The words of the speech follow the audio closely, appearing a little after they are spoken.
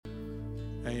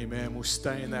Amen. We'll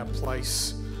stay in that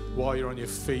place. While you're on your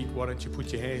feet, why don't you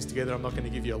put your hands together? I'm not going to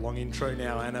give you a long intro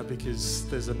now, Anna, because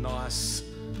there's a nice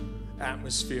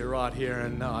atmosphere right here,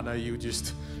 and I know you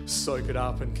just soak it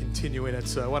up and continue in it.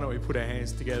 So why don't we put our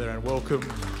hands together and welcome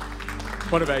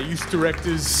one of our youth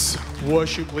directors,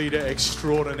 worship leader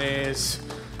extraordinaires,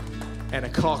 Anna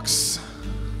Cox.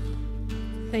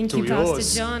 Thank you,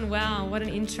 Pastor John. Wow, what an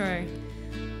intro.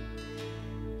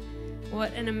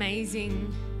 What an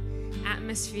amazing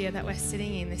atmosphere that we're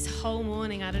sitting in this whole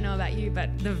morning. I don't know about you,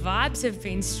 but the vibes have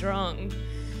been strong.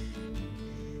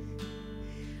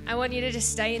 I want you to just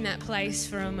stay in that place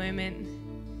for a moment.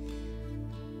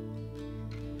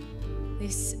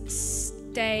 This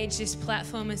stage, this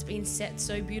platform has been set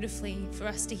so beautifully for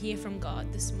us to hear from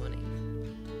God this morning.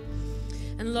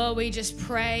 And Lord, we just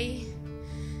pray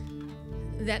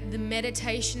that the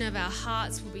meditation of our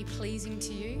hearts will be pleasing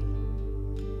to you.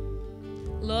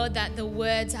 Lord, that the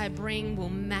words I bring will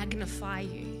magnify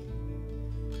you.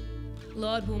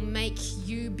 Lord, will make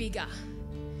you bigger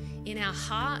in our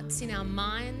hearts, in our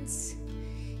minds,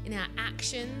 in our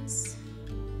actions.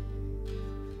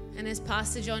 And as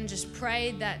Pastor John just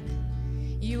prayed, that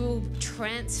you will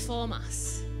transform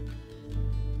us.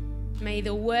 May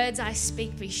the words I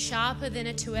speak be sharper than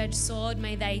a two-edged sword.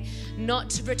 May they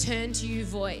not return to you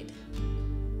void.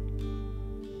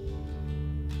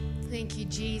 Thank you,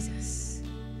 Jesus.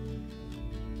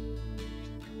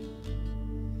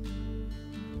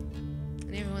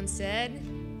 And everyone said,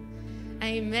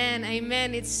 amen,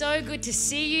 amen. It's so good to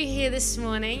see you here this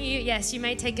morning. Yes, you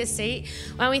may take a seat.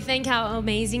 Why don't we thank our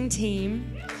amazing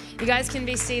team? You guys can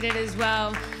be seated as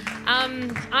well.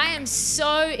 I am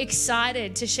so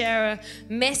excited to share a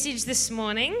message this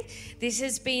morning. This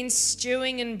has been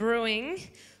stewing and brewing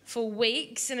for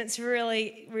weeks, and it's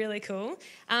really, really cool.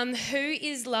 Who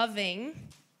is loving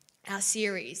our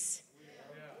series?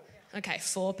 Okay,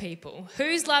 4 people.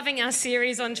 Who's loving our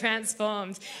series on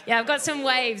Transformed? Yeah, I've got some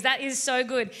waves. That is so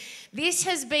good. This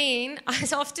has been, I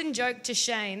often joke to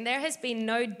Shane, there has been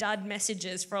no dud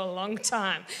messages for a long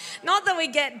time. Not that we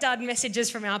get dud messages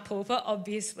from our pulpit,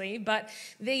 obviously, but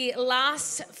the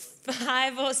last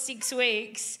 5 or 6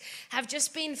 weeks have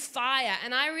just been fire.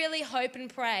 And I really hope and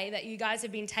pray that you guys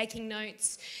have been taking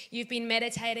notes. You've been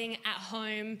meditating at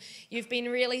home. You've been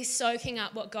really soaking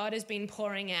up what God has been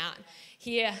pouring out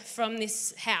here from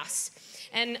this house.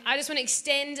 And I just want to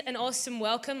extend an awesome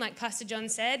welcome, like Pastor John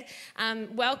said.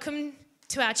 Welcome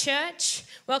to our church.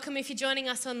 Welcome if you're joining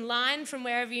us online from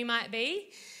wherever you might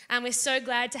be. We're so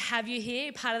glad to have you here,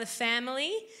 you're part of the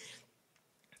family.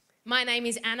 My name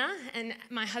is Anna, and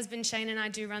my husband Shane and I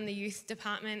do run the youth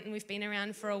department, and we've been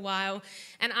around for a while.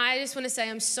 And I just want to say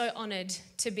I'm so honoured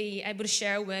to be able to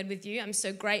share a word with you. I'm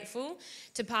so grateful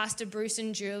to Pastor Bruce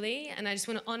and Julie, and I just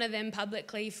want to honour them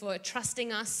publicly for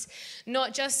trusting us,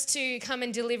 not just to come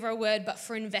and deliver a word, but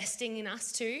for investing in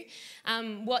us too.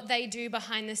 What they do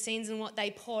behind the scenes and what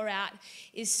they pour out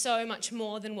is so much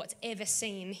more than what's ever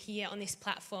seen here on this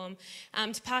platform.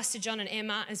 To Pastor John and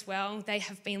Emma as well, they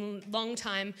have been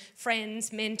long-time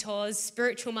friends, mentors,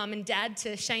 spiritual mum and dad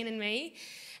to Shane and me.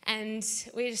 And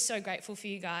we're just so grateful for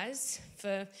you guys,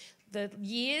 for the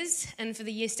years and for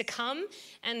the years to come.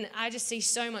 And I just see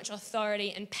so much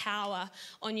authority and power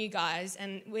on you guys.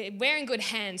 And we're in good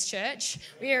hands, church.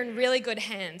 We are in really good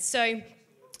hands. So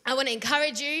I want to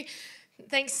encourage you.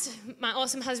 Thanks to my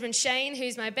awesome husband, Shane,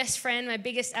 who's my best friend, my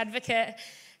biggest advocate.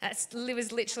 That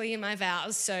was literally in my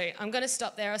vows. So I'm going to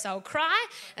stop there or else I'll cry.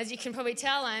 As you can probably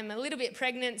tell, I'm a little bit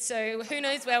pregnant, so who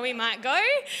knows where we might go.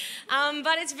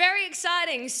 But it's very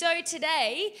exciting. So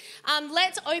today,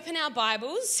 let's open our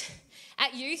Bibles.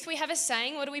 At youth, we have a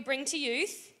saying. What do we bring to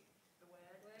youth? The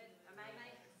word.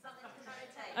 Something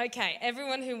to notate. Okay,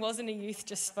 everyone who wasn't a youth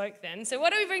just spoke then. So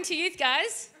what do we bring to youth,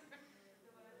 guys?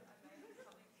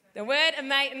 The word, a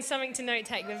mate, and something to note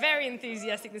take. They're very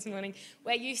enthusiastic this morning.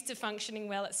 We're used to functioning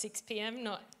well at 6 p.m,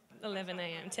 not 11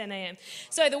 a.m, 10 a.m.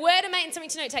 So the word, a mate, and something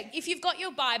to note take. If you've got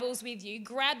your Bibles with you,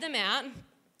 grab them out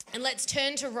and let's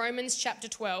turn to Romans chapter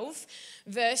 12,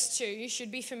 verse 2. You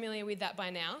should be familiar with that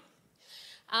by now.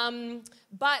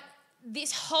 But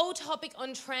this whole topic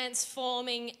on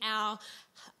transforming our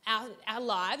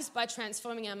lives by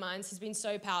transforming our minds has been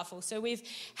so powerful. So we've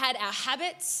had our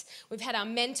habits, we've had our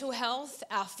mental health,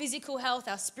 our physical health,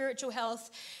 our spiritual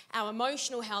health, our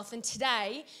emotional health, and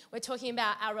today we're talking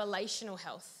about our relational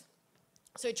health.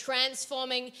 So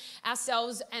transforming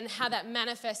ourselves and how that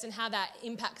manifests and how that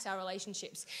impacts our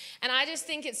relationships. And I just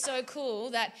think it's so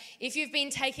cool that if you've been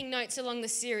taking notes along the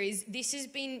series, this has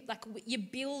been like you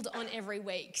build on every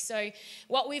week. So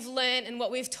what we've learned and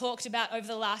what we've talked about over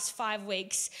the last 5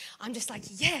 weeks, I'm just like,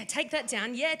 yeah, take that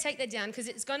down. Yeah, take that down, because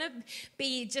it's going to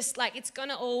be just like, it's going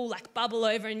to all like bubble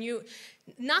over, and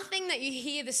nothing that you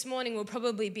hear this morning will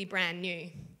probably be brand new.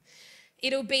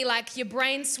 It'll be like your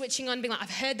brain switching on, being like, I've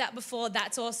heard that before,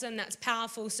 that's awesome, that's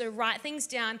powerful. So write things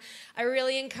down. I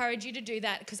really encourage you to do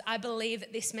that, because I believe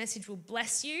that this message will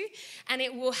bless you and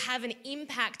it will have an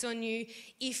impact on you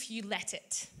if you let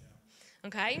it.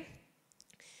 Okay?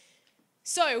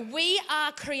 So we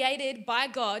are created by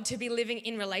God to be living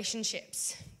in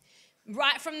relationships.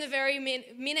 Right from the very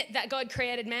minute that God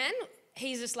created man,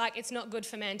 he's just like, it's not good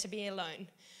for man to be alone.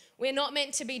 We're not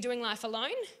meant to be doing life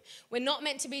alone. We're not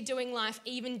meant to be doing life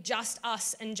even just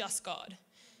us and just God,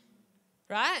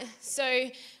 right? So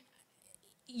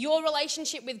your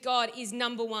relationship with God is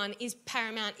number one, is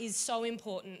paramount, is so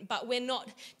important, but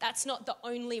that's not the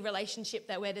only relationship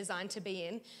that we're designed to be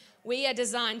in. We are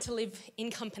designed to live in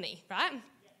company, right?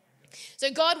 So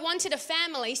God wanted a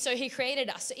family, so he created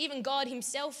us. So even God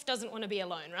himself doesn't want to be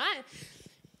alone, right?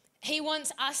 He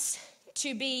wants us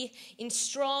to be in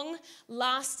strong,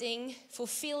 lasting,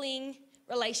 fulfilling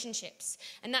relationships.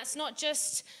 And that's not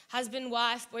just husband,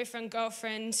 wife, boyfriend,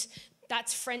 girlfriend.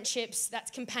 That's friendships, that's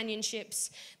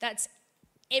companionships, that's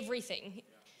everything.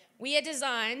 We are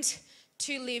designed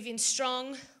to live in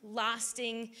strong,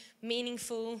 lasting,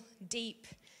 meaningful, deep,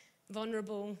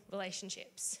 vulnerable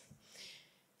relationships.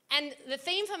 And the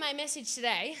theme for my message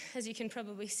today, as you can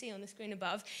probably see on the screen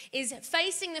above, is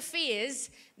facing the fears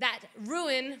that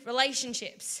ruin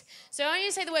relationships. So I want you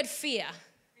to say the word fear.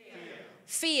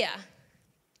 Fear.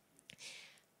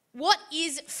 What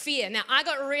is fear? Now, I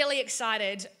got really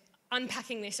excited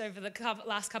unpacking this over the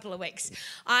last couple of weeks.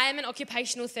 I am an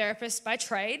occupational therapist by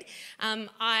trade.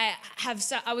 I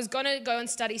was going to go and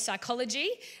study psychology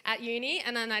at uni,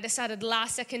 and then I decided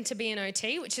last second to be an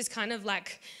OT, which is kind of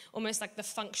like almost like the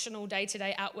functional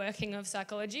day-to-day outworking of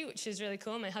psychology, which is really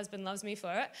cool. My husband loves me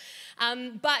for it.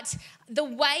 But the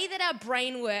way that our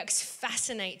brain works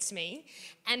fascinates me,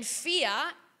 and fear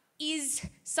is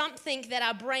something that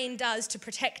our brain does to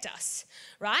protect us,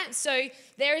 right? So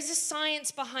there is a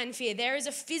science behind fear. There is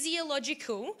a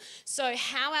physiological, so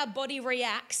how our body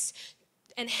reacts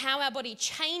and how our body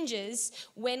changes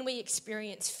when we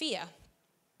experience fear.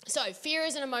 So fear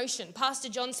is an emotion. Pastor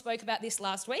John spoke about this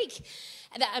last week,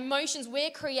 that emotions,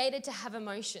 we're created to have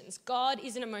emotions. God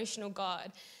is an emotional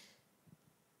God.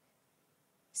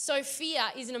 So fear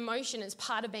is an emotion as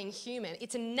part of being human.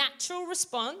 It's a natural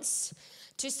response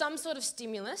to some sort of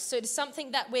stimulus, so to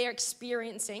something that we're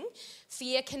experiencing.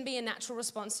 Fear can be a natural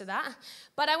response to that.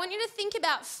 But I want you to think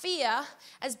about fear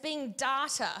as being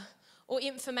data or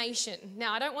information.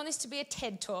 Now, I don't want this to be a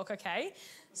TED talk, okay?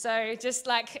 So just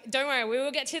like, don't worry, we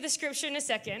will get to the scripture in a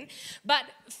second. But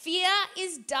fear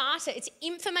is data. It's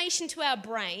information to our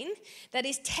brain that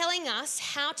is telling us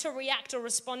how to react or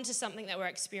respond to something that we're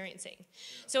experiencing.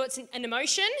 So it's an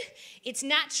emotion, it's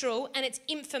natural, and it's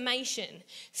information.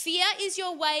 Fear is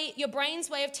your brain's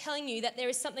way of telling you that there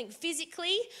is something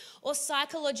physically or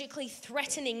psychologically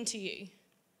threatening to you.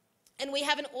 And we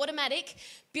have an automatic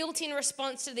built-in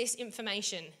response to this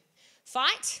information.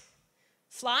 Fight,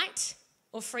 flight,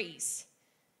 or freeze.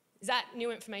 Is that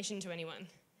new information to anyone?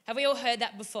 Have we all heard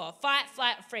that before? Fight,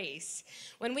 flight, freeze.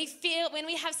 When we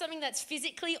have something that's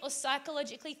physically or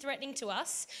psychologically threatening to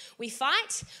us, we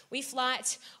fight, we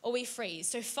flight, or we freeze.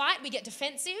 So fight, we get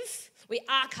defensive, we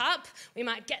arc up, we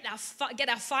might get our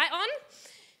fight on.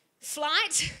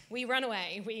 Flight, we run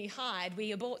away, we hide,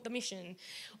 we abort the mission.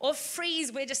 Or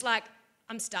freeze, we're just like,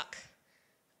 I'm stuck.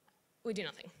 We do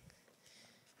nothing.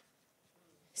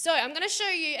 So I'm going to show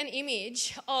you an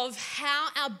image of how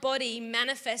our body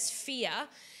manifests fear.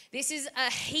 This is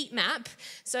a heat map,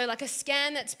 so like a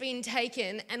scan that's been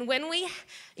taken. And when we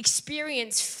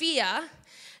experience fear,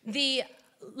 the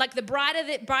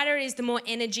brighter it is, the more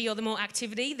energy or the more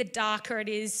activity. The darker it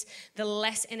is, the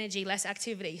less energy, less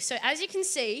activity. So as you can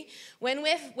see, when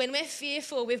we're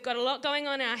fearful, we've got a lot going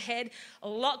on in our head, a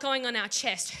lot going on in our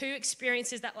chest. Who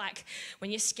experiences that? Like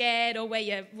when you're scared or where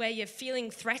you're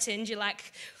feeling threatened, you're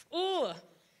like, oh,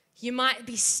 you might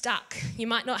be stuck. You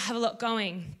might not have a lot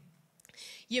going.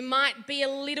 You might be a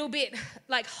little bit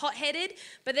like hot-headed,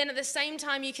 but then at the same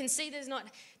time you can see there's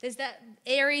that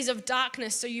areas of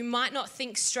darkness, so you might not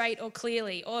think straight or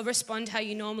clearly or respond how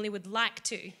you normally would like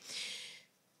to.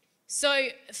 So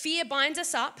fear binds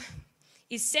us up,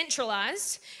 is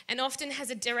centralized, and often has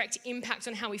a direct impact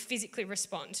on how we physically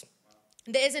respond.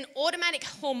 There's an automatic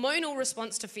hormonal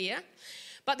response to fear,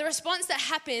 but the response that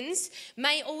happens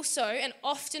may also and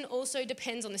often also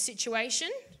depends on the situation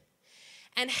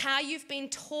and how you've been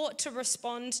taught to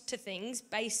respond to things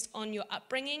based on your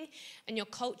upbringing and your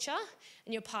culture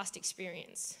and your past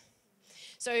experience.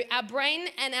 So our brain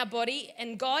and our body,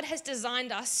 and God has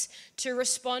designed us to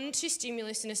respond to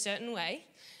stimulus in a certain way.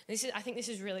 I think this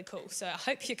is really cool, so I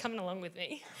hope you're coming along with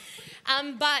me.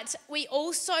 But we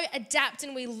also adapt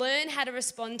and we learn how to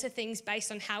respond to things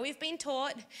based on how we've been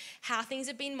taught, how things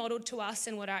have been modeled to us,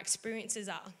 and what our experiences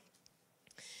are.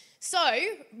 So,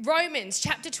 Romans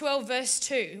chapter 12, verse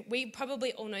 2. We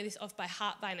probably all know this off by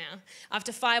heart by now,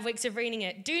 after 5 weeks of reading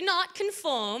it. Do not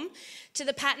conform to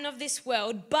the pattern of this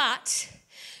world, but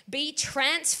be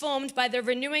transformed by the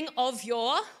renewing of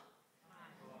your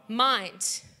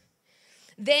mind.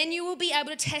 Then you will be able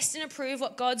to test and approve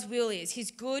what God's will is, his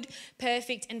good,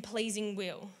 perfect, and pleasing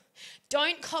will.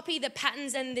 Don't copy the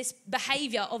patterns and this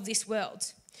behavior of this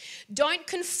world. Don't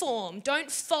conform, don't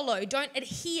follow, don't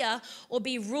adhere or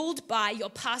be ruled by your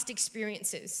past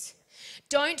experiences.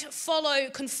 Don't follow,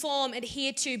 conform,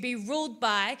 adhere to, be ruled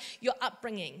by your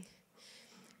upbringing.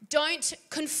 Don't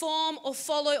conform or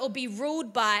follow or be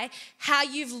ruled by how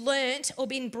you've learnt or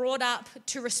been brought up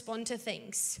to respond to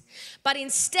things. But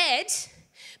instead,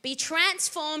 be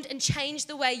transformed and change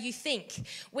the way you think.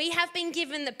 We have been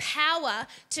given the power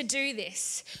to do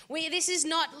this. This is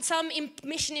not some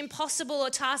mission impossible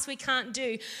or task we can't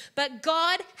do, but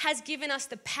God has given us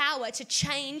the power to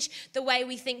change the way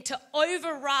we think, to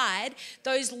override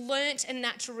those learnt and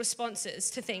natural responses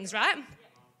to things, right?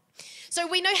 So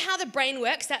we know how the brain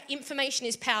works, that information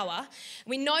is power.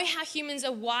 We know how humans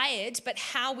are wired, but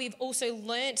how we've also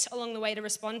learnt along the way to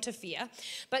respond to fear.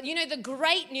 But you know the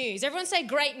great news, everyone say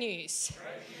great news.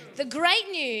 Great news. The great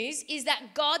news is that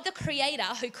God, the creator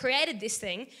who created this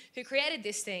thing,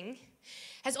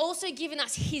 has also given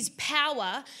us his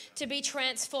power to be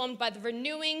transformed by the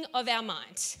renewing of our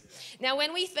mind. Now,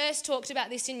 when we first talked about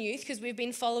this in youth, because we've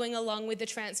been following along with the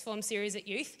Transform series at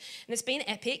youth, and it's been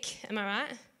epic, am I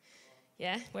right?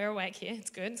 Yeah, we're awake here.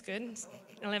 It's good. It's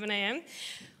 11 a.m.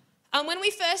 When we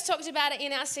first talked about it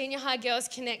in our Senior High Girls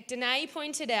Connect, Danae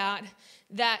pointed out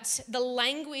that the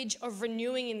language of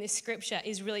renewing in this scripture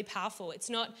is really powerful. It's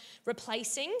not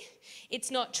replacing, it's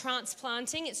not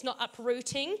transplanting, it's not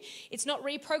uprooting, it's not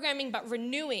reprogramming, but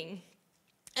renewing.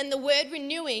 And the word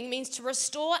renewing means to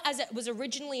restore as it was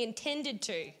originally intended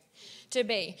to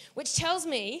be, which tells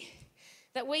me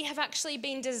that we have actually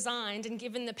been designed and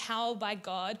given the power by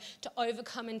God to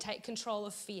overcome and take control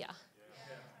of fear.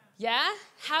 Yeah?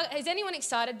 Is anyone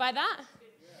excited by that?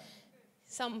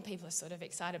 Some people are sort of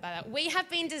excited by that. We have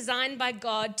been designed by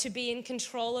God to be in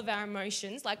control of our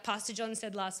emotions, like Pastor John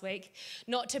said last week,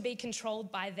 not to be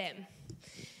controlled by them.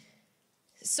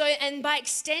 So, and by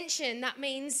extension, that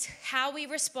means how we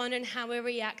respond and how we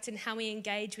react and how we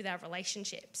engage with our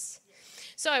relationships.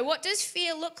 So what does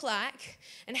fear look like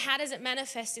and how does it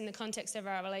manifest in the context of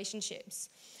our relationships?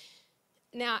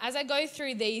 Now, as I go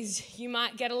through these, you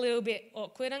might get a little bit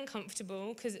awkward,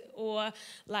 uncomfortable, or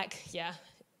like, yeah,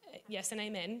 yes and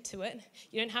amen to it.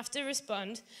 You don't have to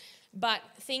respond. But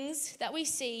things that we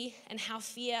see and how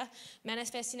fear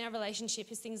manifests in our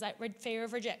relationship is things like fear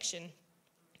of rejection,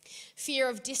 fear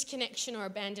of disconnection or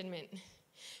abandonment,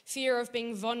 fear of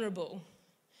being vulnerable,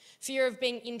 fear of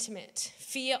being intimate,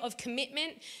 fear of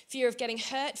commitment, fear of getting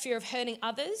hurt, fear of hurting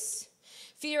others,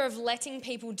 fear of letting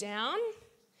people down,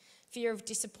 fear of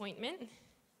disappointment.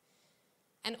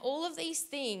 And all of these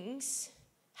things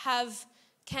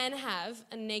can have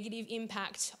a negative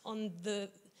impact on the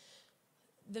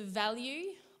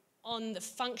value, on the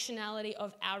functionality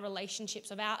of our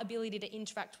relationships, of our ability to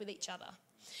interact with each other.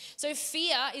 So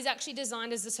fear is actually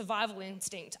designed as a survival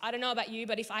instinct. I don't know about you,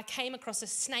 but if I came across a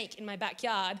snake in my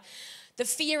backyard, the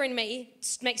fear in me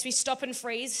makes me stop and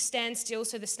freeze, stand still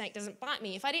so the snake doesn't bite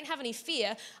me. If I didn't have any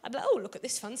fear, I'd be like, oh, look at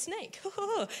this fun snake.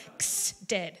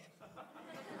 Dead.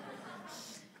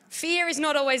 Fear is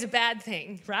not always a bad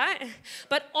thing, right?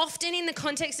 But often in the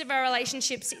context of our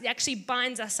relationships, it actually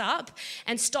binds us up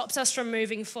and stops us from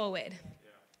moving forward.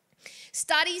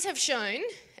 Studies have shown,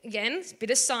 again, a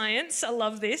bit of science, I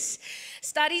love this.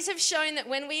 Studies have shown that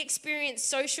when we experience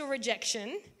social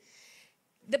rejection,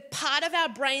 the part of our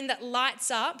brain that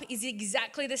lights up is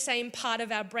exactly the same part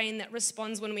of our brain that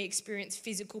responds when we experience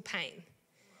physical pain.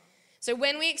 So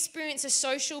when we experience a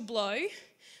social blow,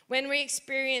 when we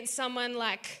experience someone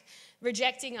like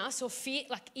rejecting us or fear,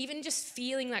 like even just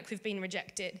feeling like we've been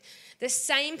rejected, the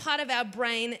same part of our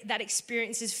brain that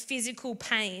experiences physical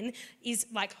pain is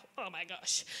like, oh my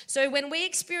gosh. So when we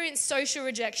experience social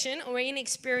rejection or we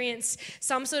experience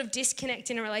some sort of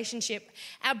disconnect in a relationship,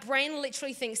 our brain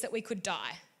literally thinks that we could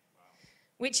die,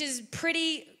 which is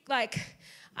pretty like,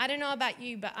 I don't know about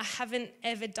you, but I haven't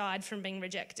ever died from being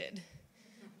rejected.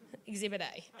 Exhibit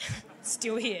A,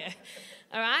 still here,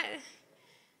 all right?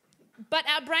 But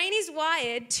our brain is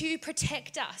wired to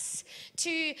protect us,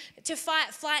 to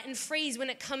fight, flight, and freeze when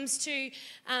it comes to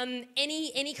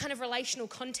any kind of relational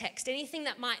context, anything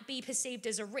that might be perceived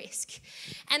as a risk.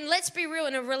 And let's be real,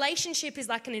 and a relationship is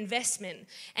like an investment.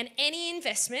 And any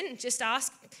investment, just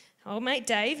ask old mate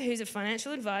Dave, who's a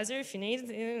financial advisor, if you need,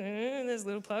 there's a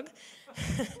little plug.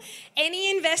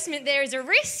 Any investment, there is a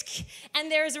risk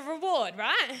and there is a reward,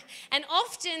 right? And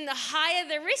often the higher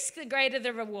the risk, the greater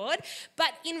the reward.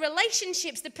 But in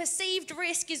relationships, the perceived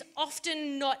risk is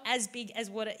often not as big as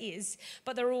what it is,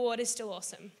 but the reward is still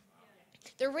awesome.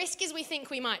 The risk is we think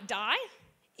we might die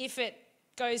if it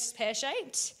goes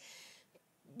pear-shaped,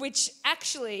 which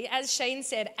actually, as Shane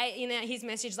said in his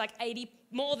message, like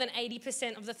more than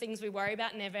 80% of the things we worry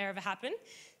about never ever happen.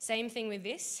 Same thing with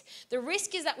this. The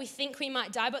risk is that we think we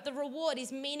might die, but the reward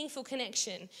is meaningful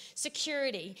connection,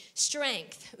 security,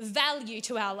 strength, value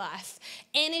to our life,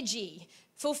 energy,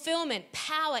 fulfillment,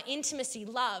 power, intimacy,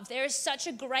 love. There is such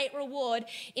a great reward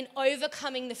in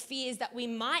overcoming the fears that we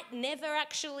might never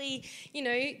actually,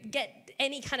 get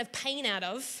any kind of pain out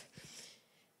of,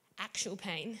 actual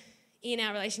pain in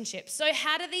our relationships. So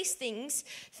how do these things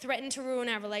threaten to ruin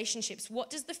our relationships?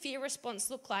 What does the fear response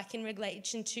look like in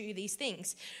relation to these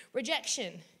things?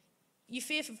 Rejection. You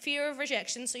fear of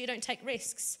rejection, so you don't take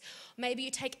risks. Maybe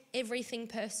you take everything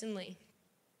personally.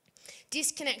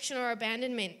 Disconnection or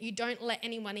abandonment. You don't let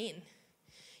anyone in.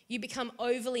 You become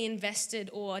overly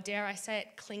invested or, dare I say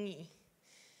it, clingy.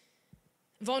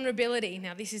 Vulnerability.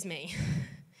 Now, this is me.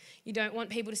 You don't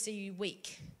want people to see you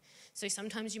weak. So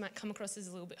sometimes you might come across as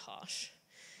a little bit harsh,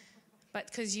 but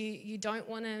because you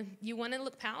want to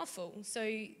look powerful.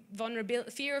 So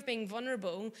fear of being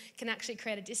vulnerable can actually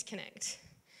create a disconnect.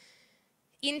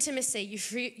 Intimacy, you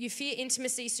fear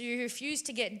intimacy, so you refuse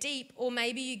to get deep, or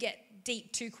maybe you get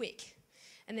deep too quick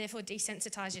and therefore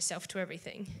desensitize yourself to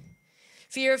everything.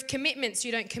 Fear of commitment, so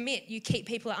you don't commit, you keep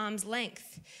people at arm's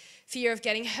length. Fear of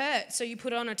getting hurt, so you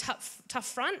put on a tough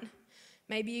front.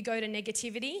 Maybe you go to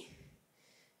negativity.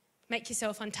 Make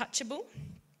yourself untouchable.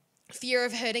 Fear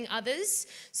of hurting others,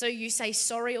 so you say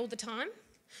sorry all the time,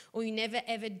 or you never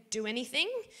ever do anything,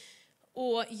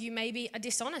 or you maybe are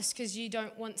dishonest because you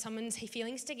don't want someone's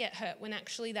feelings to get hurt, when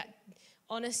actually that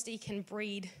honesty can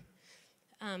breed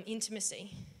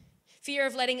intimacy. Fear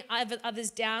of letting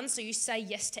others down, so you say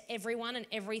yes to everyone and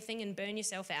everything and burn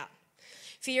yourself out.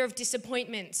 Fear of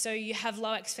disappointment, so you have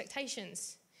low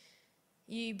expectations.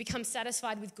 You become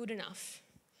satisfied with good enough.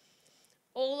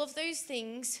 All of those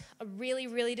things are really,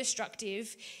 really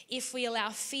destructive if we allow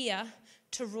fear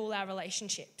to rule our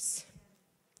relationships.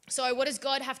 So what does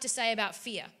God have to say about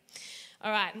fear?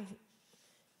 All right,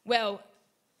 well,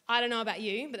 I don't know about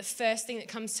you, but the first thing that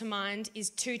comes to mind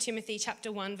is 2 Timothy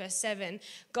chapter 1, verse 7.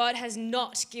 God has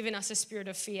not given us a spirit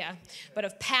of fear, but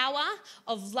of power,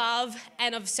 of love,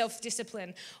 and of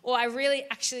self-discipline. Or I really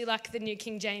actually like the New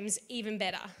King James even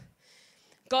better.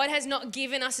 God has not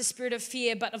given us a spirit of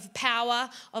fear, but of power,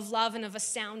 of love, and of a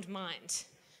sound mind.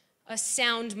 A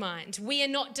sound mind. We are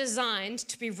not designed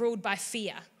to be ruled by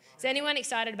fear. Is anyone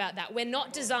excited about that? We're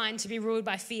not designed to be ruled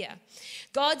by fear.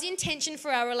 God's intention for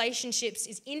our relationships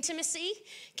is intimacy,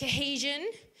 cohesion,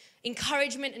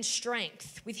 encouragement, and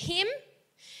strength with Him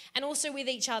and also with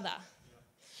each other.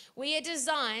 We are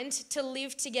designed to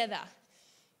live together.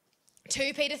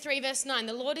 2 Peter 3 verse 9,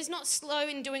 the Lord is not slow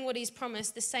in doing what He's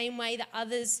promised, the same way that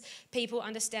people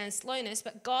understand slowness,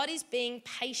 but God is being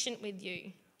patient with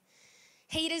you.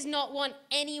 He does not want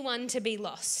anyone to be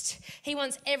lost. He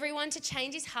wants everyone to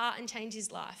change his heart and change his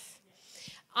life.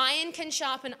 Iron can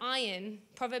sharpen iron,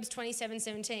 Proverbs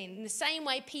 27:17. In the same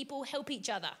way, people help each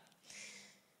other.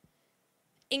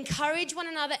 Encourage one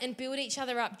another and build each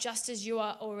other up just as you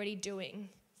are already doing.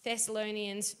 1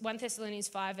 Thessalonians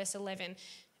 5 verse 11.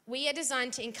 We are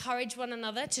designed to encourage one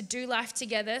another to do life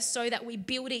together so that we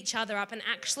build each other up and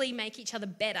actually make each other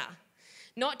better.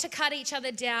 Not to cut each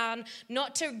other down,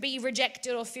 not to be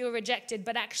rejected or feel rejected,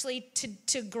 but actually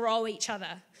to grow each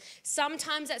other.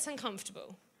 Sometimes that's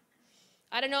uncomfortable.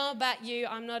 I don't know about you,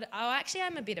 I'm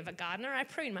a bit of a gardener. I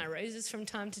prune my roses from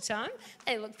time to time.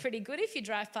 They look pretty good if you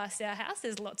drive past our house.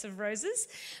 There's lots of roses.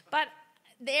 But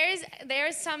there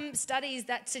are some studies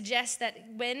that suggest that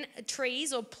when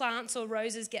trees or plants or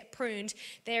roses get pruned,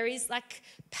 there is like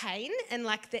pain, and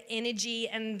like the energy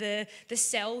and the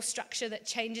cell structure that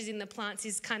changes in the plants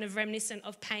is kind of reminiscent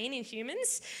of pain in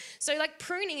humans. So like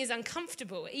pruning is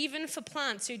uncomfortable, even for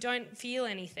plants who don't feel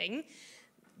anything.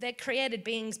 They're created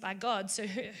beings by God, so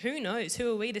who knows?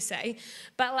 Who are we to say?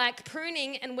 But like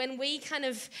pruning, and when we kind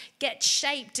of get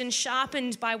shaped and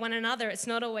sharpened by one another, it's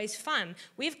not always fun.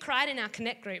 We've cried in our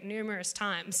Connect group numerous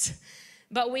times,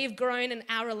 but we've grown and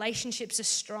our relationships are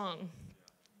strong.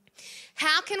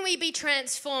 How can we be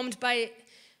transformed by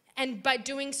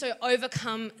doing so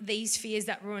overcome these fears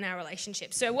that ruin our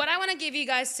relationships? So what I want to give you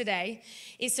guys today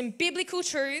is some biblical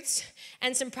truths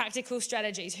and some practical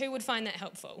strategies. Who would find that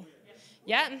helpful?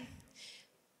 Yeah.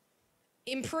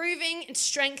 Improving and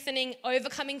strengthening,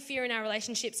 overcoming fear in our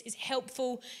relationships is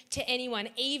helpful to anyone.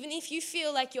 Even if you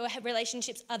feel like your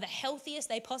relationships are the healthiest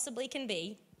they possibly can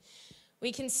be,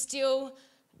 we can still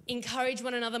encourage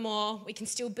one another more. We can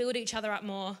still build each other up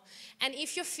more. And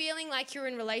if you're feeling like you're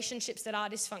in relationships that are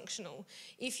dysfunctional,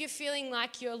 if you're feeling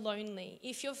like you're lonely,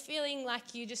 if you're feeling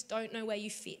like you just don't know where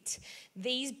you fit,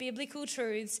 these biblical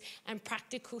truths and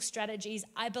practical strategies,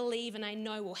 I believe and I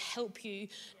know, will help you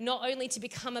not only to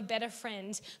become a better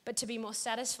friend, but to be more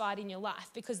satisfied in your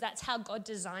life, because that's how God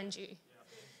designed you.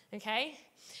 Okay?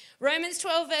 Romans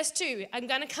 12 verse 2, I'm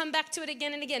going to come back to it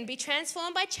again and again. Be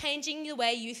transformed by changing the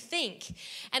way you think.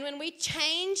 And when we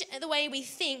change the way we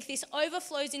think, this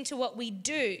overflows into what we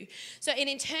do. So an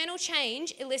internal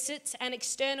change elicits an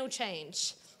external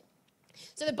change.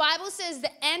 So the Bible says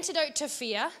the antidote to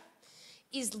fear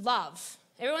is love.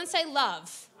 Everyone say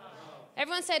love. Love.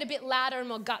 Everyone say it a bit louder and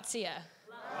more gutsier.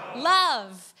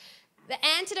 Love. The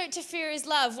antidote to fear is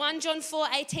love. 1 John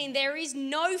 4:18, there is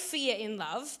no fear in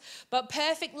love, but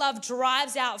perfect love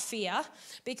drives out fear,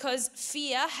 because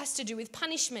fear has to do with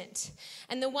punishment.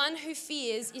 And the one who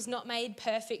fears is not made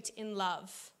perfect in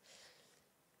love.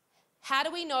 How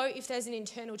do we know if there's an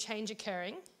internal change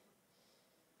occurring?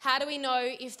 How do we know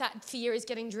if that fear is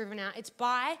getting driven out? It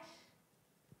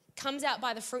comes out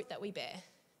by the fruit that we bear.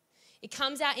 It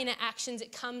comes out in our actions.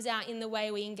 It comes out in the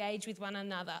way we engage with one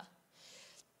another.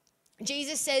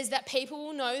 Jesus says that people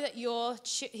will know that you're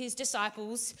his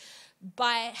disciples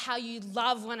by how you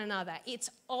love one another. It's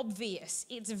obvious.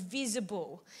 It's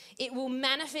visible. It will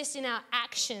manifest in our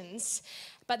actions,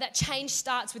 but that change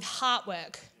starts with heart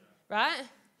work, right?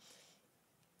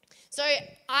 So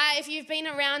if you've been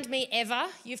around me ever,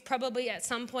 you've probably at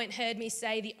some point heard me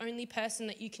say the only person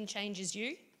that you can change is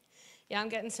you. Yeah, I'm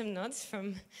getting some nods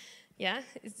from... Yeah,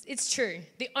 it's true.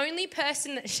 The only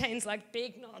person that Shane's like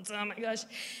big nods, oh my gosh.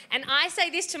 And I say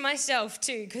this to myself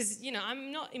too, because,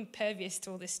 I'm not impervious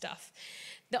to all this stuff.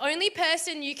 The only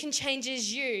person you can change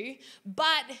is you,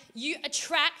 but you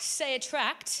attract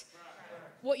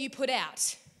what you put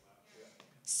out.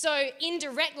 So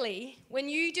indirectly, when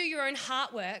you do your own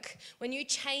heart work, when you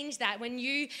change that, when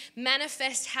you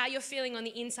manifest how you're feeling on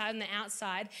the inside and the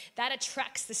outside, that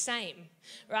attracts the same,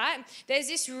 right? There's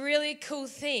this really cool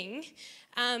thing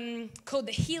called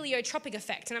the heliotropic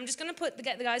effect. And I'm just going to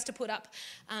get the guys to put up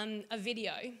a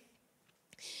video,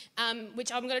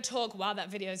 which I'm going to talk while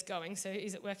that video is going. So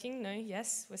is it working? No?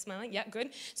 Yes? We're smiling? Yeah, good.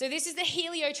 So this is the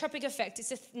heliotropic effect.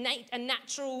 It's a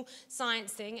natural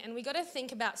science thing, and we got to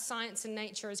think about science and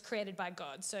nature as created by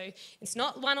God. So it's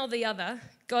not one or the other.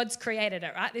 God's created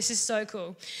it, right? This is so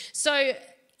cool. So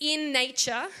in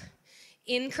nature,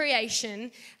 in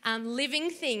creation, living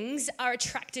things are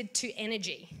attracted to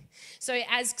energy. So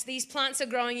as these plants are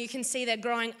growing, you can see they're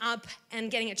growing up and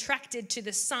getting attracted to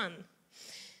the sun.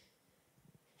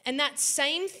 And that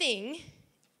same thing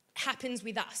happens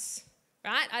with us,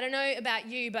 right? I don't know about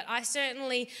you, but I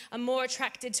certainly am more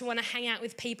attracted to want to hang out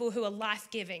with people who are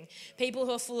life-giving, people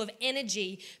who are full of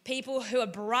energy, people who are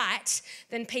bright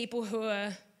than people who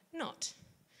are not.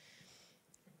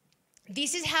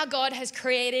 This is how God has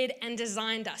created and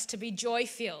designed us, to be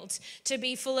joy-filled, to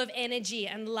be full of energy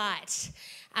and light.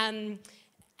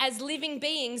 As living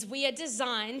beings, we are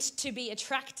designed to be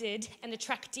attracted and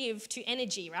attractive to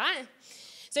energy, right?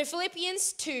 So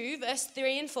Philippians 2, verse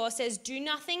 3 and 4 says, do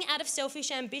nothing out of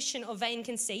selfish ambition or vain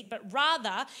conceit, but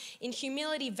rather in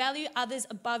humility value others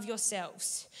above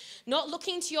yourselves, not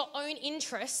looking to your own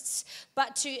interests,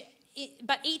 but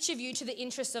each of you to the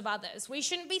interests of others. We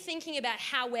shouldn't be thinking about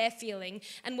how we're feeling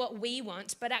and what we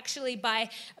want, but actually by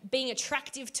being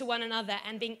attractive to one another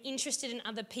and being interested in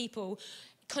other people.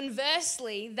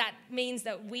 Conversely, that means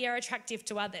that we are attractive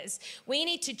to others. We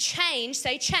need to change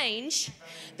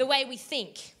the way we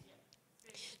think.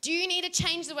 Do you need to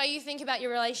change the way you think about your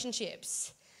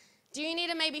relationships? Do you need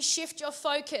to maybe shift your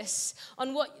focus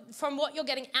on from what you're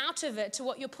getting out of it to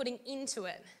what you're putting into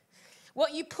it?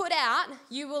 What you put out,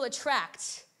 you will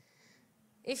attract.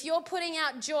 If you're putting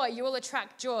out joy, you will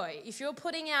attract joy. If you're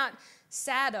putting out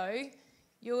saddo,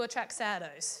 you'll attract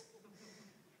saddos.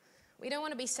 We don't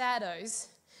want to be saddos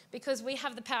because we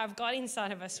have the power of God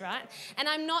inside of us, right? And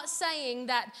I'm not saying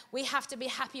that we have to be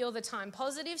happy all the time.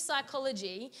 Positive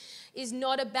psychology is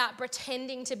not about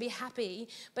pretending to be happy,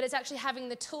 but it's actually having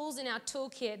the tools in our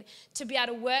toolkit to be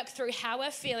able to work through how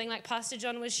we're feeling, like Pastor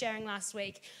John was sharing last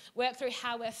week, work through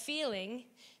how we're feeling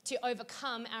to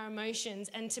overcome our emotions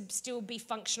and to still be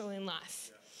functional in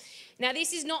life. Now,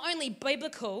 this is not only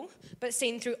biblical, but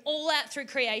seen through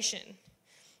creation.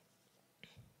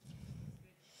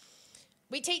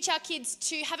 We teach our kids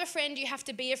to have a friend, you have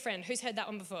to be a friend. Who's heard that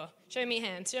one before? Show me a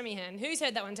hand, show me a hand. Who's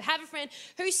heard that one? To have a friend.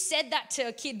 Who's said that to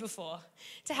a kid before?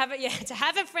 To have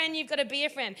a friend, you've got to be a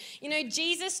friend. You know,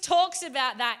 Jesus talks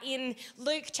about that in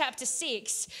Luke chapter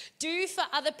 6. Do for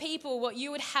other people what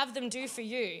you would have them do for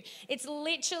you. It's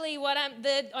literally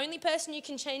the only person you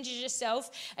can change is yourself.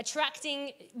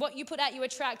 Attracting what you put out, you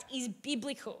attract is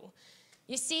biblical.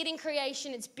 You see it in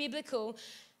creation, it's biblical.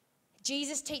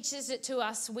 Jesus teaches it to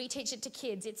us, we teach it to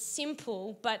kids. It's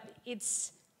simple, but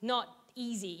it's not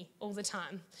easy all the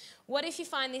time. What if you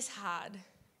find this hard?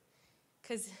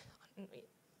 Because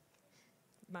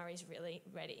Murray's really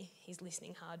ready. He's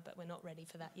listening hard, but we're not ready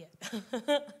for that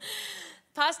yet.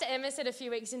 Pastor Emma said a few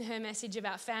weeks in her message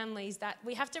about families that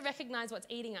we have to recognize what's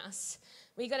eating us.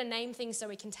 We've got to name things so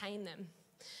we can tame them.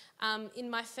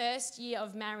 In my first year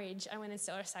of marriage, I went and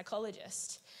saw a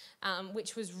psychologist.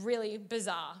 Which was really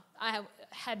bizarre.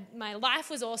 My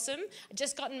life was awesome. I'd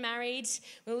just gotten married.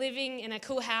 We were living in a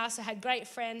cool house. I had great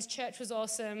friends. Church was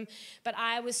awesome. But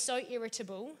I was so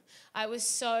irritable. I was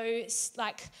so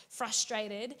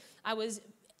frustrated. I was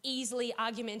easily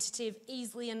argumentative,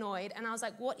 easily annoyed. And I was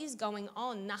like, what is going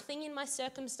on? Nothing in my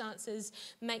circumstances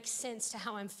makes sense to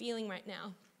how I'm feeling right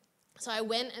now. So I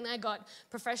went and I got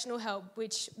professional help,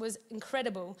 which was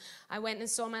incredible. I went and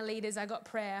saw my leaders. I got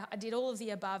prayer. I did all of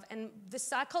the above. And the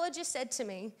psychologist said to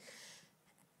me,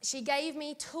 she gave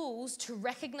me tools to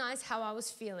recognize how I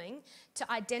was feeling,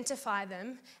 to identify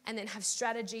them, and then have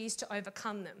strategies to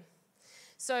overcome them.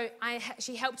 So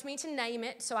she helped me to name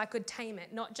it so I could tame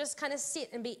it, not just kind of sit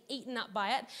and be eaten up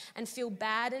by it and feel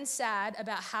bad and sad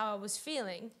about how I was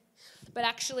feeling, but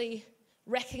actually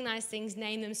recognize things,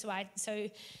 name them so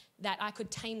that I could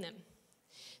tame them.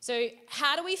 So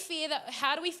how do we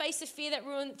face the fear that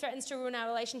threatens to ruin our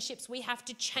relationships? We have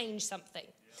to change something.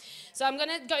 So I'm going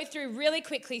to go through really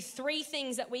quickly 3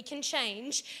 things that we can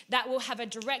change that will have a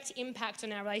direct impact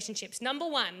on our relationships. Number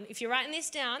 1, if you're writing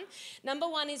this down, number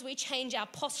 1 is we change our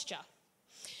posture.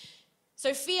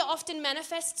 So fear often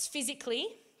manifests physically,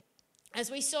 as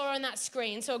we saw on that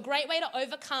screen. So a great way to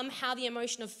overcome how the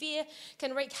emotion of fear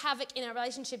can wreak havoc in our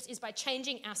relationships is by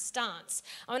changing our stance.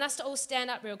 I want us to all stand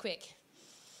up real quick.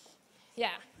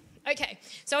 Yeah. Okay.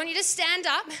 So I want you to stand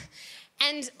up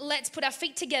and let's put our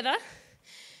feet together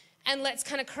and let's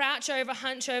kind of crouch over,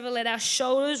 hunch over, let our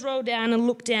shoulders roll down and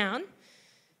look down.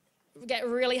 Get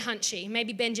really hunchy.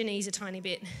 Maybe bend your knees a tiny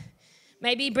bit.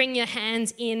 Maybe bring your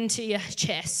hands into your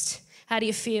chest. How do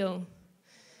you feel?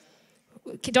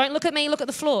 Don't look at me, look at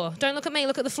the floor. Don't look at me,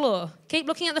 look at the floor. Keep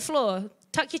looking at the floor.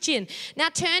 Tuck your chin. Now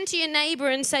turn to your neighbour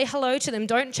and say hello to them.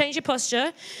 Don't change your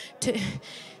posture.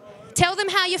 Tell them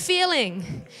how you're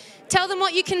feeling. Tell them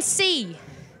what you can see.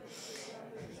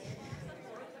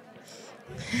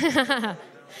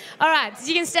 All right, so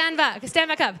you can stand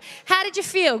back up. How did you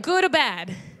feel? Good or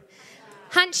bad?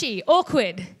 Hunchy,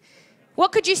 awkward.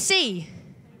 What could you see?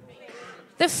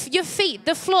 Your feet,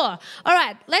 the floor. All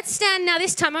right, let's stand now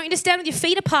this time. I want you to stand with your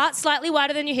feet apart, slightly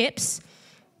wider than your hips.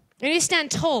 I want you to stand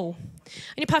tall. I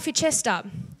want you to puff your chest up.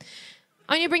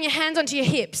 I want you to bring your hands onto your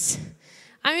hips.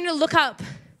 I want you to look up.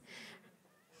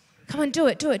 Come on, do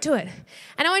it. And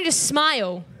I want you to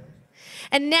smile.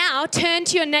 And now turn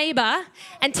to your neighbor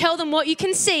and tell them what you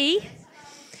can see.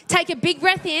 Take a big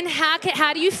breath in.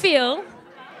 How do you feel?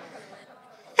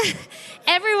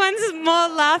 Everyone's more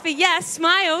laughing. Yes,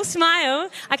 smile.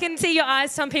 I can see your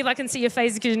eyes. Some people I can see your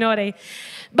face because you're naughty.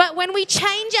 But when we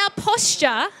change our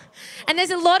posture, and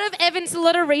there's a lot of evidence, a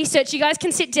lot of research, you guys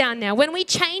can sit down now. When we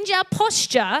change our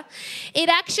posture, it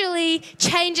actually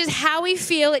changes how we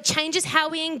feel. It changes how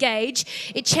we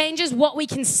engage. It changes what we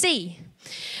can see.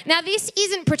 Now, this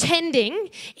isn't pretending.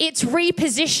 It's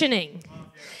repositioning.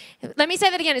 Let me say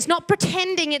that again. It's not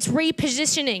pretending, it's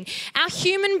repositioning. Our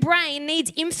human brain needs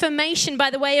information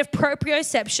by the way of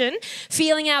proprioception,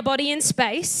 feeling our body in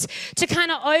space, to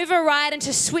kind of override and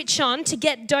to switch on, to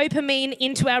get dopamine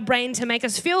into our brain to make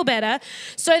us feel better,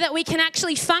 so that we can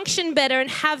actually function better and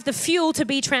have the fuel to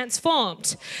be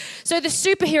transformed. So the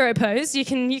superhero pose, you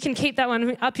can keep that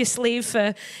one up your sleeve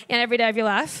for every day of your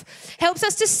life, helps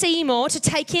us to see more, to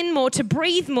take in more, to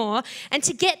breathe more, and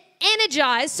to get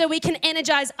energized so we can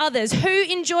energize others. Who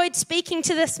enjoyed speaking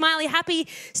to the smiley, happy,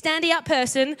 standy up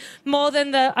person more than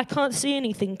the I can't see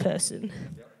anything person?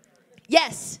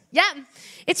 Yes, yeah.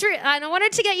 It's real. And I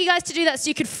wanted to get you guys to do that so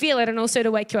you could feel it and also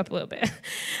to wake you up a little bit.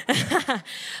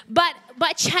 But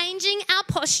by changing our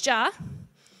posture,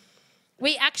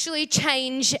 we actually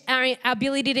change our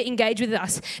ability to engage with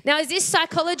us. Now, is this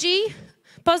psychology,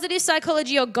 positive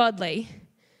psychology, or godly?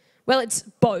 Well, it's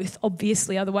both,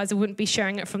 obviously, otherwise I wouldn't be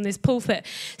sharing it from this pulpit.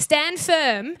 Stand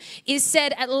firm is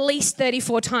said at least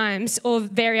 34 times, or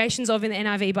variations of, in the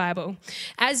NIV Bible.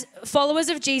 As followers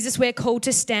of Jesus, we're called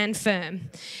to stand firm.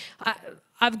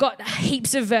 I've got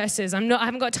heaps of verses. I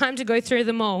haven't got time to go through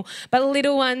them all. But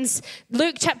little ones,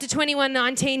 Luke chapter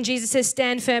 21:19, Jesus says,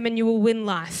 stand firm and you will win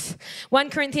life. 1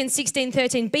 Corinthians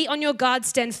 16:13, be on your guard,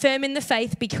 stand firm in the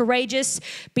faith, be courageous,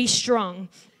 be strong.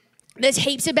 There's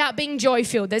heaps about being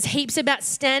joy-filled. There's heaps about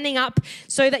standing up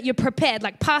so that you're prepared.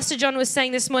 Like Pastor John was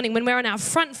saying this morning, when we're on our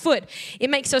front foot, it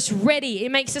makes us ready.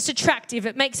 It makes us attractive.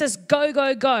 It makes us go,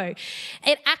 go, go.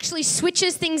 It actually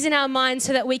switches things in our mind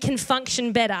so that we can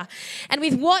function better. And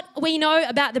with what we know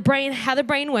about the brain, how the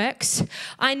brain works,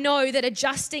 I know that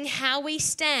adjusting how we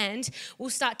stand will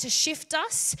start to shift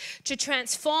us, to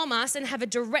transform us, and have a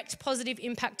direct positive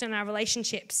impact on our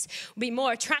relationships. We'll be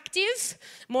more attractive,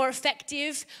 more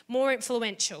effective, more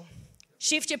influential.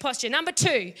 Shift your posture. Number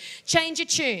 2, change your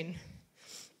tune.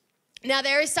 Now,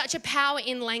 there is such a power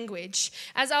in language.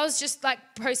 As I was just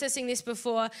processing this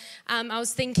before, I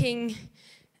was thinking,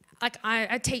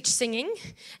 I teach singing,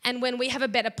 and when we have a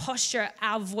better posture,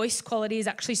 our voice quality is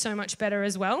actually so much better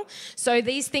as well. So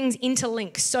these things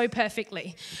interlink so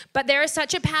perfectly. But there is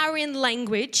such a power in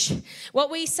language. What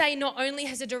we say not only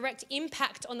has a direct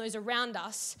impact on those around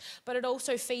us, but it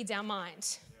also feeds our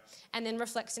mind and then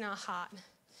reflects in our heart.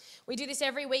 We do this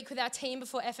every week with our team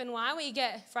before FNY. We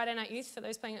get Friday Night Youth, for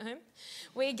those playing at home.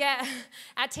 We get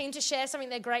our team to share something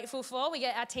they're grateful for. We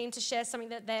get our team to share something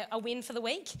that they're a win for the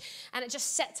week. And it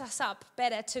just sets us up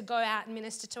better to go out and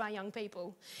minister to our young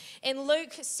people. In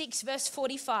Luke 6, verse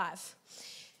 45,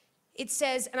 it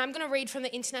says, and I'm going to read from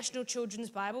the International Children's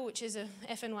Bible, which is a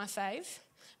FNY fave,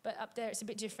 but up there it's a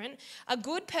bit different. A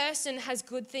good person has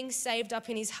good things saved up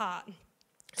in his heart,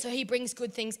 so he brings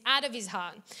good things out of his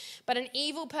heart. But an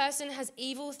evil person has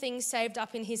evil things saved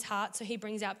up in his heart, so he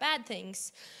brings out bad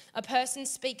things. A person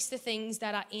speaks the things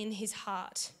that are in his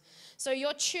heart. So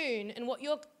your tune and what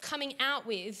you're coming out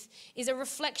with is a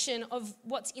reflection of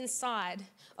what's inside,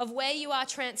 of where you are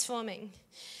transforming.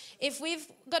 If we've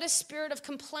got a spirit of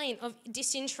complaint, of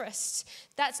disinterest,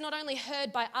 that's not only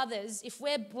heard by others. If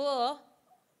we're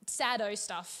sado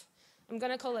stuff, I'm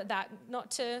going to call it that,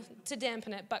 not to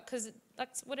dampen it, but because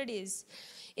that's what it is.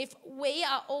 If we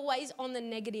are always on the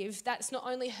negative, that's not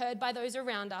only heard by those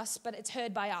around us, but it's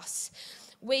heard by us.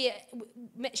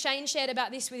 Shane shared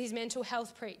about this with his mental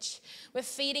health preach. We're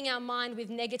feeding our mind with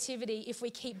negativity if we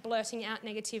keep blurting out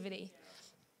negativity.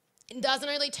 It doesn't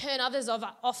only turn others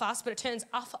off us, but it turns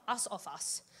us off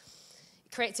us.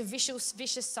 It creates a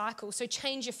vicious cycle. So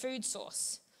change your food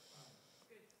source.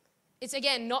 It's,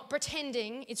 again, not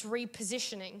pretending, it's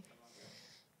repositioning.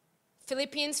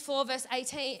 Philippians 4 verse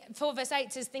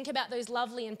 8 says, think about those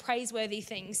lovely and praiseworthy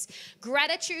things.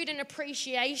 Gratitude and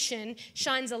appreciation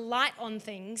shines a light on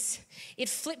things. It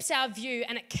flips our view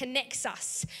and it connects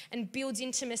us and builds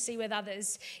intimacy with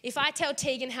others. If I tell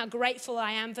Tegan how grateful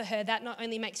I am for her, that not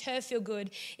only makes her feel good,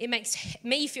 it makes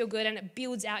me feel good, and it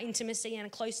builds our intimacy and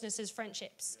closeness as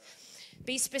friendships.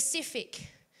 Be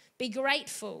specific. Be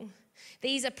grateful.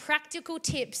 These are practical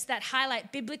tips that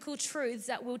highlight biblical truths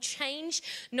that will change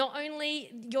not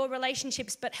only your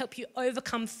relationships, but help you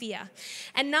overcome fear.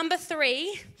 And number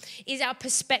 3 is our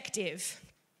perspective.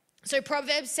 So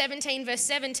Proverbs 17 verse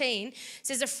 17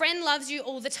 says, a friend loves you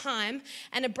all the time,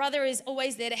 and a brother is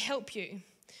always there to help you.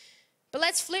 But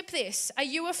let's flip this. Are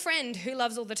you a friend who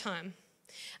loves all the time?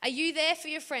 Are you there for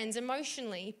your friends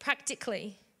emotionally,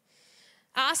 practically?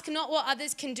 Ask not what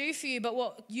others can do for you, but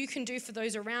what you can do for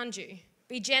those around you.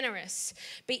 Be generous.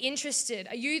 Be interested.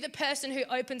 Are you the person who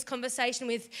opens conversation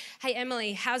with, hey,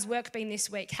 Emily, how's work been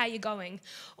this week? How you going?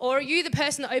 Or are you the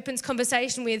person that opens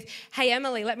conversation with, hey,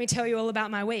 Emily, let me tell you all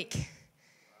about my week?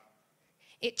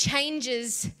 It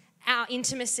changes our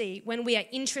intimacy, when we are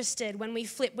interested, when we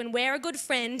flip, when we're a good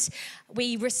friend,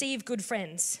 we receive good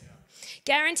friends.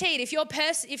 Guaranteed, if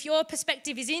your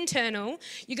perspective is internal,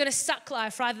 you're going to suck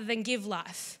life rather than give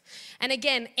life. And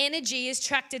again, energy is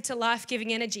attracted to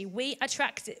life-giving energy. We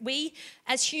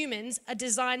as humans are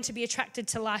designed to be attracted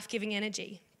to life-giving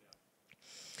energy.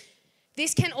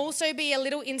 This can also be a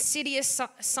little insidious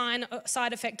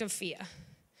side effect of fear,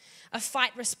 a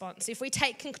fight response. If we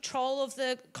take control of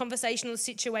the conversational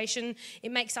situation,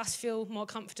 it makes us feel more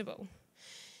comfortable.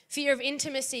 Fear of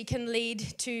intimacy can lead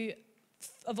to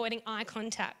avoiding eye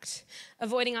contact,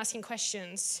 avoiding asking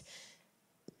questions.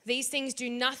 These things do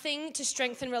nothing to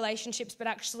strengthen relationships, but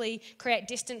actually create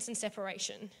distance and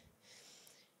separation.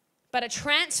 But a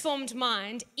transformed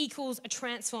mind equals a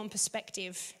transformed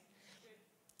perspective.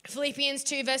 Philippians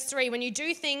 2 verse 3, when you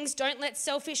do things, don't let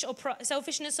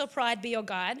selfishness or pride be your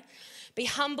guide. Be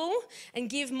humble and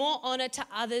give more honor to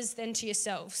others than to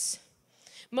yourselves.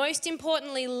 Most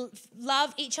importantly,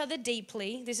 love each other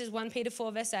deeply. This is 1 Peter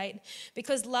 4 verse 8,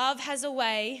 because love has a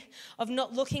way of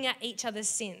not looking at each other's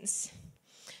sins.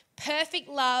 Perfect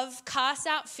love casts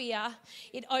out fear,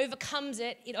 it overcomes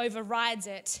it, it overrides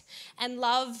it, and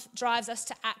love drives us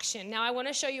to action. Now I want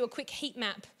to show you a quick heat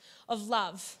map of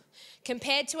love.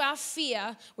 Compared to our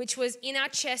fear, which was in our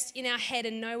chest, in our head,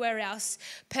 and nowhere else,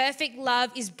 perfect love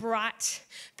is bright.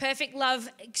 Perfect love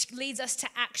leads us to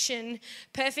action.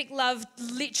 Perfect love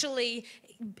literally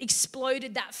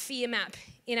exploded that fear map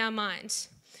in our minds.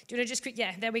 Do you want to just quick?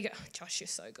 Yeah, there we go. Josh, you're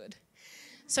so good.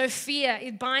 So fear,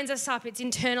 it binds us up, it's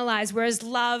internalized, whereas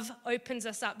love opens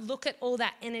us up. Look at all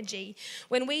that energy.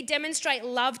 When we demonstrate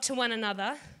love to one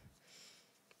another,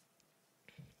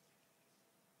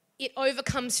 it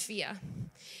overcomes fear.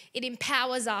 It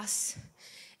empowers us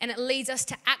and it leads us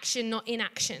to action, not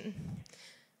inaction.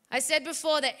 I said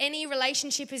before that any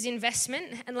relationship is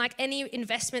investment, and like any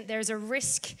investment, there is a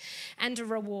risk and a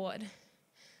reward.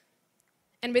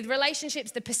 And with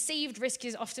relationships, the perceived risk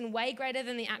is often way greater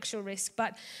than the actual risk,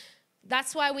 but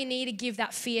that's why we need to give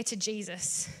that fear to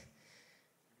Jesus.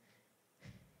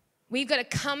 We've got to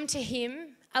come to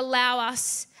him, allow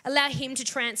him to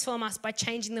transform us by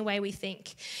changing the way we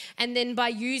think. And then by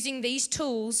using these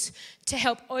tools to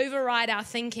help override our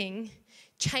thinking,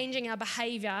 changing our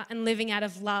behavior and living out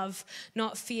of love,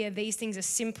 not fear. These things are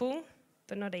simple,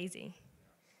 but not easy.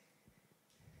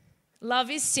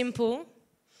 Love is simple,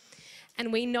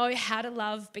 and we know how to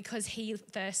love because he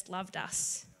first loved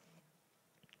us.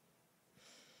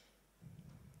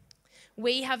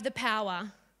 We have the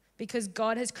power. Because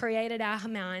God has created our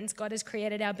minds, God has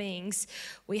created our beings,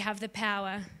 we have the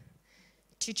power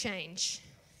to change.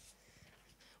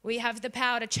 We have the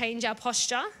power to change our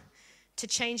posture, to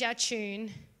change our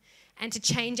tune, and to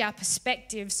change our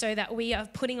perspective so that we are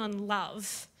putting on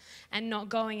love and not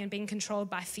going and being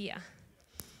controlled by fear.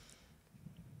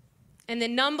 And the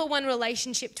number one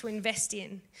relationship to invest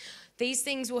in, these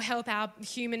things will help our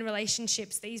human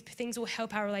relationships. These things will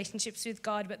help our relationships with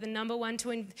God. But the number one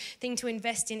thing to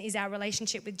invest in is our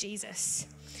relationship with Jesus.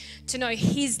 To know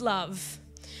his love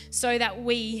so that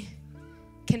we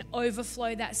can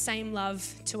overflow that same love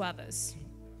to others.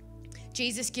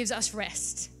 Jesus gives us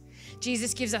rest.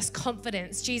 Jesus gives us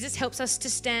confidence. Jesus helps us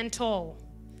to stand tall.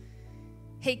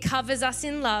 He covers us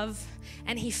in love,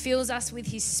 and he fills us with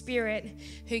his spirit,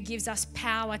 who gives us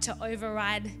power to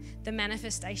override the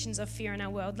manifestations of fear in our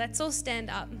world. Let's all stand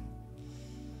up.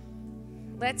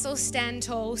 Let's all stand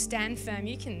tall, stand firm.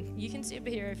 You can sit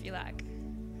here if you like.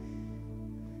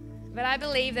 But I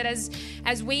believe that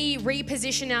as we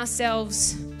reposition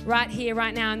ourselves right here,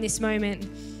 right now in this moment,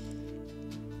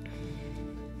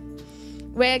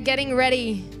 we're getting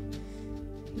ready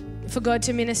for God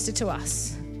to minister to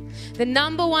us. The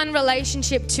number one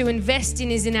relationship to invest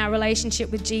in is in our relationship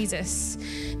with Jesus.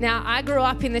 Now, I grew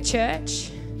up in the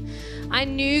church. I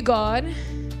knew God.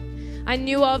 I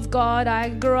knew of God. I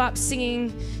grew up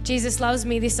singing, Jesus loves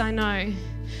me, this I know.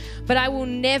 But I will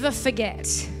never forget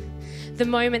the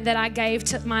moment that I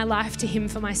gave my life to him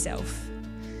for myself.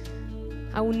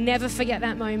 I will never forget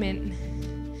that moment.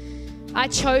 I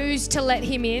chose to let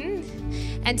him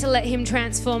in and to let him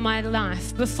transform my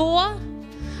life. Before,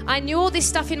 I knew all this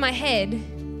stuff in my head.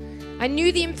 I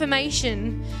knew the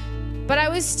information, but I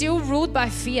was still ruled by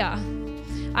fear.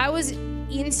 I was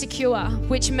insecure,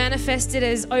 which manifested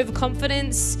as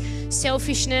overconfidence,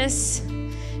 selfishness,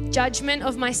 judgment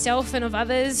of myself and of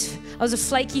others. I was a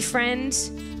flaky friend.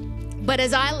 But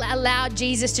as I allowed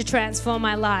Jesus to transform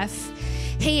my life,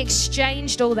 he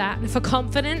exchanged all that for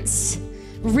confidence,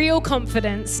 real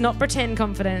confidence, not pretend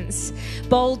confidence,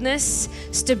 boldness,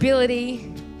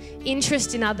 stability,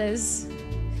 interest in others.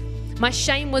 My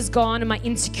shame was gone and my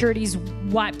insecurities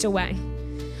wiped away.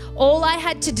 All I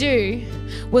had to do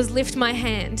was lift my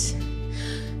hand,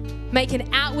 make an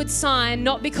outward sign,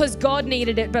 not because God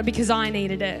needed it, but because I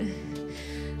needed it.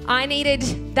 I needed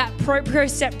that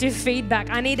proprioceptive feedback.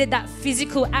 I needed that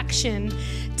physical action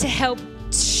to help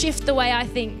shift the way I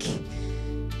think,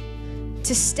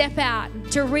 to step out,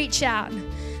 to reach out.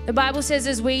 The Bible says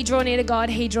as we draw near to God,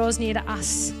 He draws near to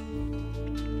us.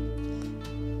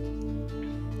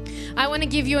 I want to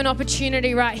give you an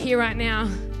opportunity right here, right now,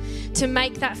 to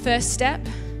make that first step.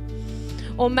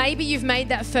 Or maybe you've made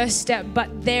that first step,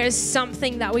 but there's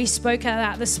something that we spoke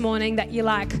about this morning that you're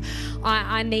like,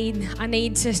 I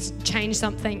need to change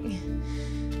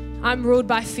something. I'm ruled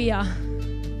by fear.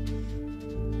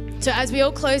 So as we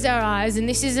all close our eyes, and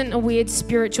this isn't a weird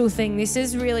spiritual thing, this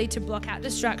is really to block out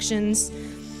distractions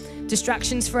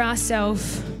for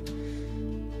ourselves.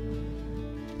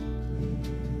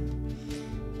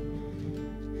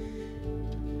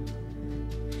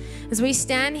 As we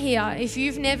stand here, if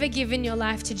you've never given your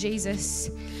life to Jesus,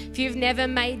 if you've never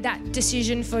made that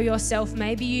decision for yourself,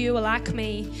 maybe you are like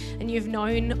me and you've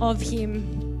known of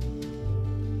Him,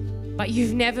 but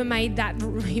you've never made that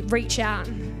reach out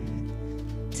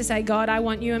to say, God, I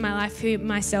want you in my life for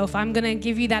myself. I'm going to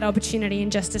give you that opportunity in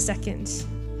just a second.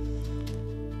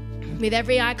 With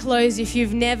every eye closed, if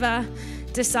you've never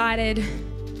decided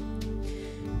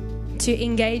to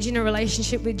engage in a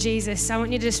relationship with Jesus, I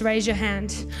want you to just raise your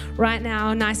hand right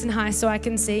now, nice and high, so I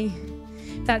can see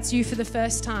if that's you for the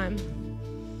first time.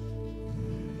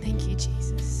 Thank you,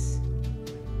 Jesus.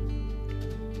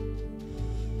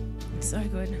 So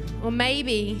good. Or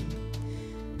maybe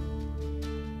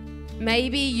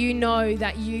you know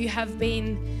that you have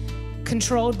been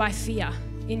controlled by fear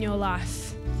in your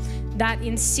life. That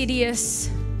insidious,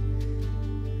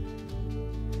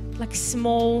 like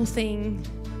small thing.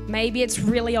 Maybe it's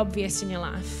really obvious in your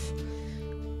life.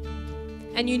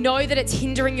 And you know that it's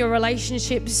hindering your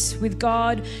relationships with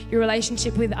God, your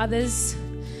relationship with others.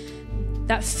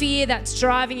 That fear that's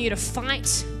driving you to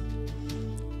fight,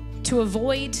 to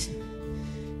avoid,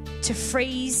 to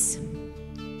freeze.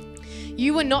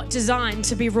 You were not designed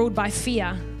to be ruled by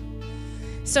fear.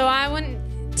 So I want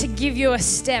to give you a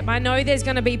step. I know there's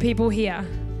going to be people here.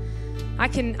 I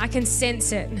can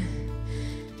sense it.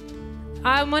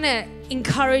 I want to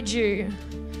encourage you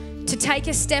to take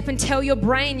a step and tell your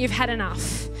brain you've had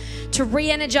enough, to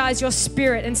re-energize your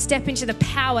spirit and step into the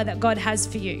power that God has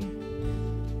for you.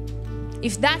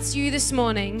 If that's you this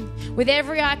morning, with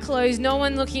every eye closed, no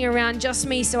one looking around, just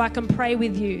me, so I can pray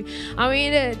with you, I want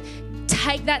you to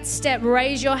take that step,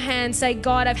 raise your hand, say,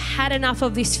 God, I've had enough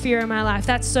of this fear in my life.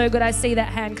 That's so good. I see that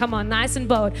hand. Come on, nice and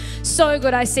bold. So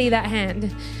good. I see that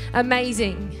hand.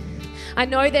 Amazing. I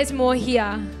know there's more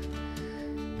here.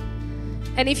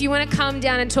 And if you want to come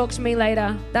down and talk to me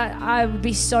later, that I would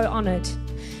be so honored.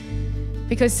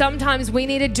 Because sometimes we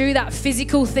need to do that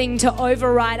physical thing to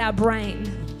override our brain.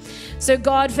 So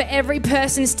God, for every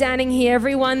person standing here,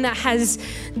 everyone that has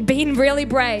been really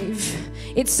brave,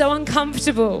 it's so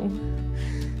uncomfortable,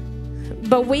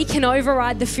 but we can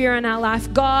override the fear in our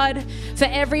life. God, for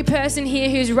every person here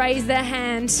who's raised their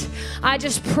hand, I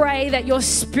just pray that your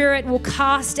spirit will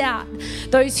cast out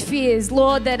those fears.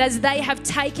 Lord, that as they have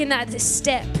taken that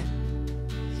step,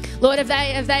 Lord, if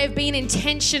they have been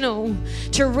intentional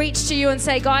to reach to you and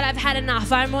say, God, I've had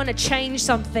enough. I want to change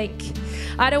something.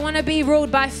 I don't want to be ruled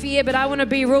by fear, but I want to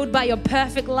be ruled by your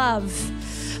perfect love.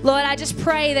 Lord, I just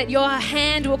pray that your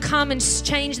hand will come and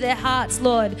change their hearts,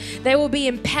 Lord. They will be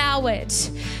empowered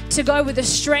to go with the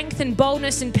strength and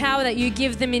boldness and power that you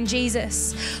give them in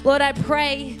Jesus. Lord, I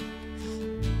pray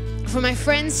for my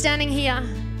friends standing here,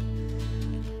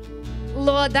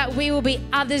 Lord, that we will be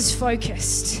others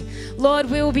focused.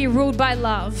 Lord, we will be ruled by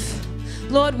love.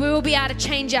 Lord, we will be able to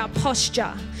change our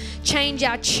posture, change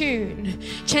our tune,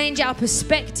 change our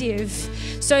perspective,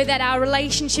 so that our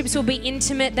relationships will be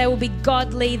intimate, they will be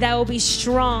godly, they will be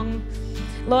strong,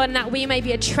 Lord, and that we may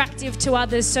be attractive to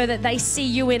others so that they see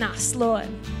you in us, Lord.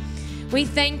 We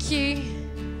thank you.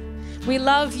 We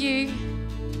love you.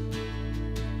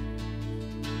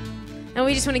 And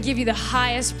we just want to give you the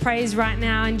highest praise right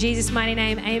now in Jesus' mighty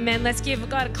name. Amen. Let's give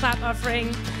God a clap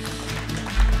offering.